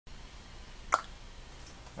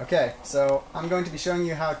Okay, so I'm going to be showing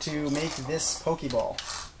you how to make this Pokeball.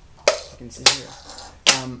 You can see here.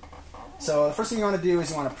 So the first thing you want to do is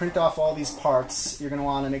you want to print off all these parts. You're going to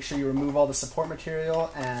want to make sure you remove all the support material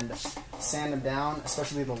and sand them down,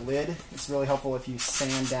 especially the lid. It's really helpful if you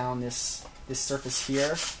sand down this surface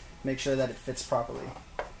here. Make sure that it fits properly.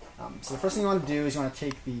 So the first thing you want to do is you want to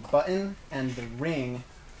take the button and the ring,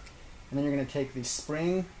 and then you're going to take the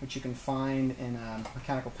spring, which you can find in a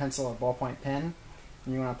mechanical pencil or ballpoint pen,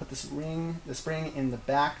 and you want to put the spring in the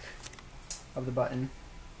back of the button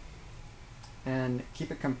and keep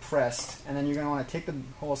it compressed. And then you're going to want to take the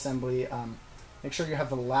whole assembly, make sure you have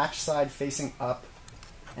the latch side facing up,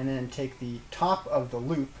 and then take the top of the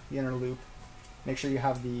loop, the inner loop, make sure you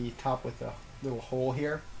have the top with the little hole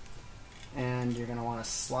here, and you're going to want to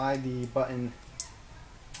slide the button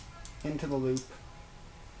into the loop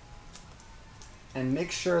and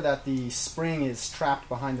make sure that the spring is trapped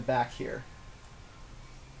behind the back here.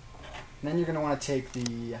 And then you're going to want to take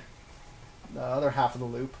the other half of the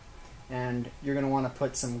loop, and you're going to want to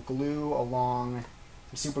put some glue along,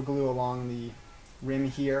 some super glue along the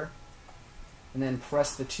rim here, and then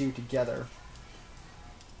press the two together.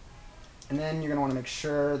 And then you're going to want to make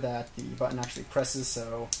sure that the button actually presses,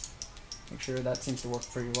 so make sure that seems to work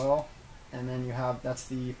pretty well. And then that's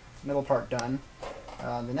the middle part done.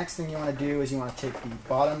 The next thing you want to do is you want to take the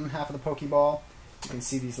bottom half of the Pokeball. You can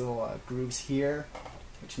see these little grooves here,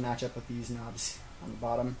 which match up with these knobs on the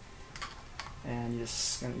bottom. And you're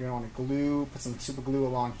going to want to put some super glue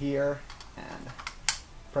along here, and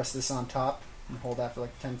press this on top, and hold that for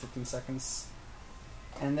like 10-15 seconds.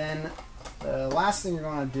 And then the last thing you're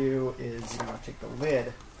going to do is you're going to take the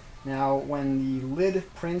lid. Now, when the lid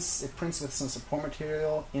prints, it prints with some support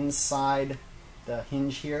material inside the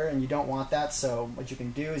hinge here, and you don't want that. So what you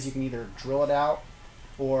can do is you can either drill it out,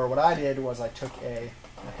 or what I did was I took a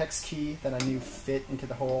hex key that I knew fit into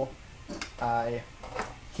the hole. I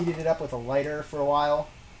heated it up with a lighter for a while,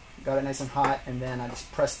 got it nice and hot, and then I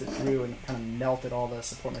just pressed it through and kind of melted all the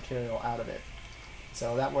support material out of it.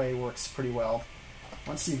 So that way it works pretty well.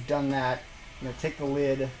 Once you've done that, you're going to take the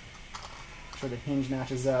lid, make sure the hinge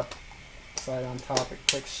matches up, slide it on top, it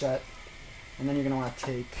clicks shut, and then you're going to want to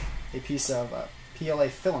take a piece of PLA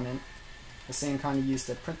filament, the same kind you used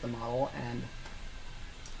to print the model, and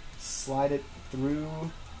slide it through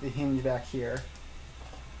the hinge back here.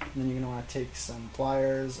 And then you're going to want to take some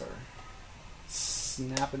pliers or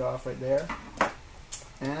snap it off right there.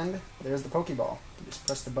 And there's the Pokeball. You just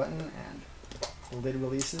press the button and the lid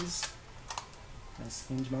releases. Nice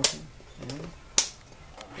hinge motion. And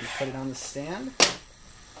you put it on the stand.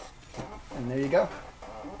 And there you go.